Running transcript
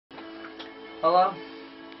Hello.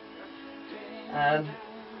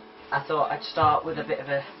 I thought I'd start with a bit of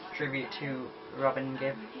a tribute to Robin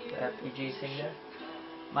Gibb, the PG singer,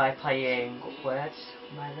 by playing Words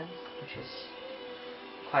by them, which is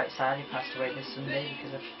quite sad. He passed away this Sunday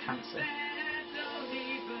because of cancer.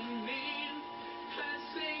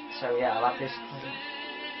 So yeah, I'll have this played.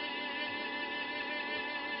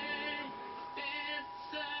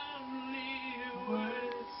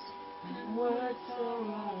 Words are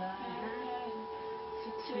all I have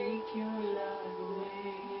to take your love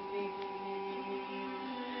away.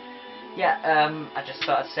 Yeah, I just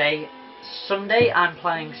thought I'd say, Sunday I'm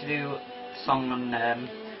planning to do a song on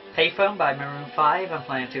Payphone by Maroon 5. I'm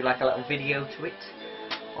planning to do like a little video to it,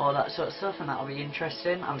 all that sort of stuff, and that'll be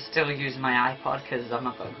interesting. I'm still using my iPod because I've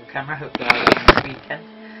not got a good camera. Hopefully I'll get it this weekend.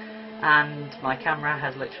 And my camera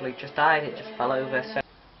has literally just died, it just fell over. So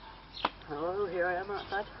hello, here I am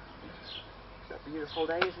outside. It's a beautiful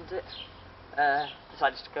day, isn't it?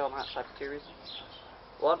 Decided to go outside for 2 reasons.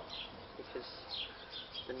 One, because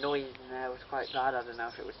the noise in there was quite bad. I don't know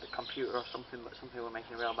if it was the computer or something, but some people were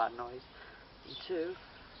making a real bad noise. And two,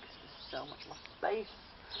 because there's so much more space.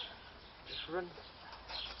 Just run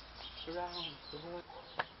around the world.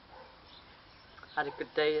 Had a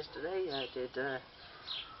good day yesterday.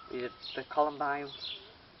 We did the Columbine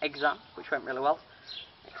exam, which went really well,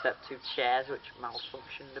 except 2 chairs which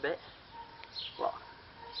malfunctioned a bit. Well,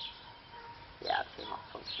 yeah, I'd say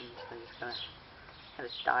malfunctioned. They just kind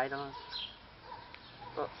of died on us.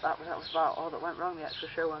 But that was about all that went wrong. The actual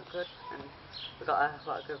show went good, and we got a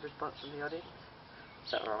lot of good response from the audience.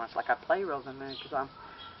 So it was almost like I play rather than an exam.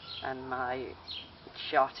 And my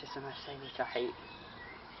Chartism essay, which I hate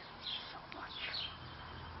so much.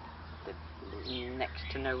 The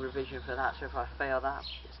next to no revision for that, so if I fail that,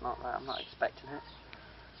 it's not that I'm not expecting it.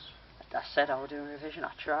 I said I would do a revision,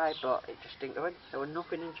 I tried, but it just didn't go in. There was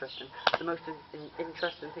nothing interesting. The most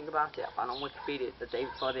interesting thing about it, I found on Wikipedia the day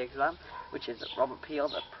before the exam, which is that Robert Peel,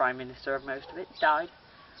 the Prime Minister of most of it, died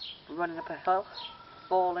running up a hill,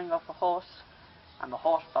 falling off a horse, and the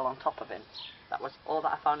horse fell on top of him. That was all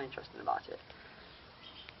that I found interesting about it.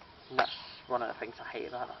 And that's one of the things I hate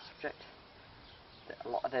about that subject. That a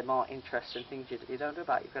lot of the more interesting things you don't do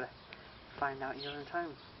about it, you've got to find out in your own time.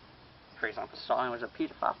 For example, Stalin was a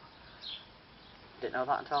paedophile. Didn't know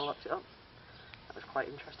that until I looked it up. That was quite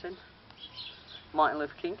interesting. Martin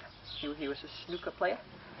Luther King, he was a snooker player.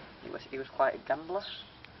 He was quite a gambler.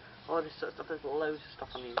 All this sort of stuff. There's loads of stuff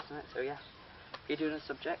on the internet. So yeah, if you're doing a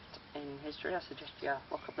subject in history, I suggest you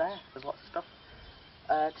look up there. There's lots of stuff.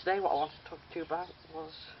 Today, what I wanted to talk to you about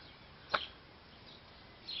was,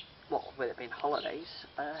 well, with it being holidays,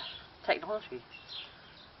 technology.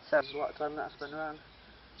 So there's a lot of time that I spend around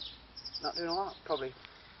not doing a lot, probably.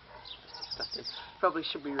 Probably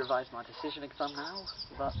should be revising my decision exam now,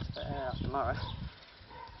 but that's tomorrow.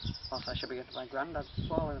 Also, I should be going to my granddad's as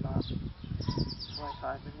well in about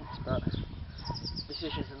 45 minutes, but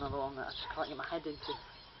decision's another one that I just can't get my head into.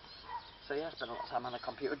 So yeah, I spend a lot of time on the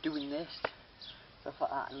computer doing this, stuff like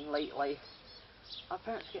that, and lately my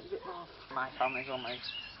parents are getting a bit more. My family's almost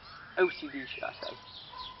OCD, should I say.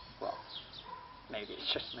 Well, maybe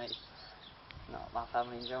it's just me. Not my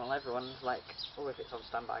family in general, everyone's like, oh, if it's on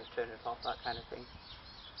standby, turn it off, that kind of thing.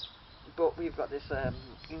 But we've got this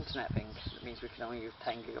internet thing that means we can only use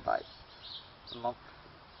 10 gigabytes a month.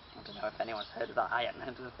 I don't know if anyone's heard of that. I hadn't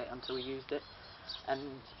heard of it until we used it. And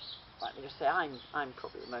let me just say, I'm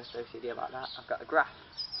probably the most OCD about that. I've got a graph,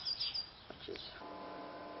 which is,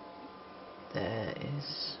 there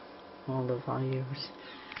is all the values,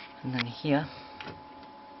 and then here,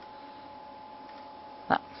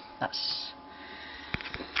 that's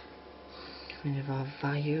kind of our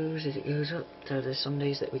values as it goes up. So there's some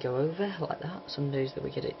days that we go over like that, some days that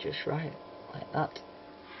we get it just right like that.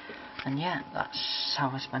 And yeah, that's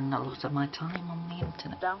how I spend a lot of my time on the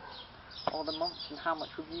internet. Down all the months and how much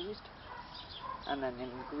we've used, and then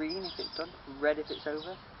in green if it's done, red if it's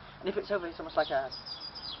over. And if it's over, it's almost like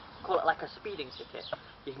call it like a speeding ticket.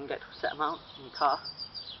 You can get to a set amount in your car,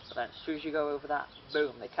 but then as soon as you go over that,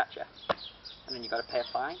 boom, they catch you. And then you've got to pay a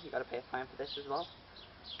fine. You've got to pay a fine for this as well.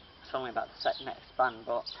 It's only about the next span,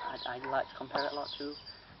 but I like to compare it a lot to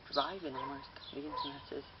driving almost. The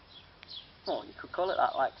internet is, well, you could call it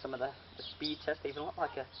that, like some of the speed tests, they even look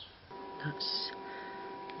like a... That's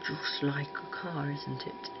just like a car, isn't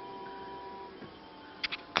it?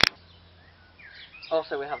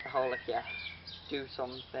 Also, we have the whole, if you do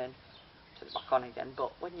something, turn it back on again,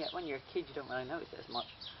 but when you're a kid, you don't really notice it as much.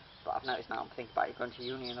 But I've noticed now, I'm thinking about you going to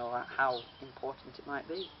uni and all that, how important it might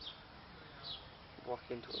be.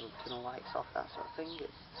 Walk into a turn the lights off, that sort of thing.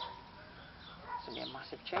 It's going to be a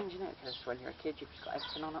massive change in it, because when you're a kid you've just got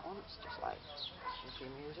everything on at once, just like listening to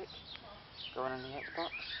your music, going on the Xbox,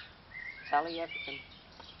 telly, everything,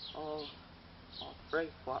 all free,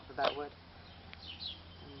 for want of a better word.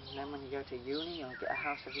 And then when you go to uni, you'll get a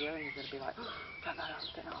house of your own, you're going to be like, oh, get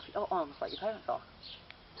that off you. Oh, almost like your parents are.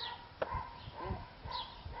 Yeah.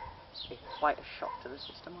 It's quite a shock to the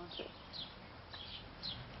system, won't it?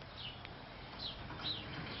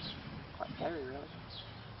 Quite scary, really.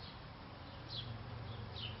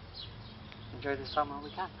 Enjoy this time while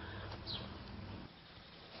we can.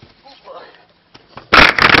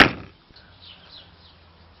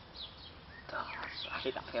 I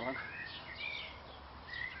hate that feeling.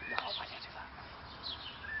 No, why did I do that?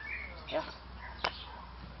 Yeah.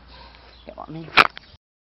 Get what I mean?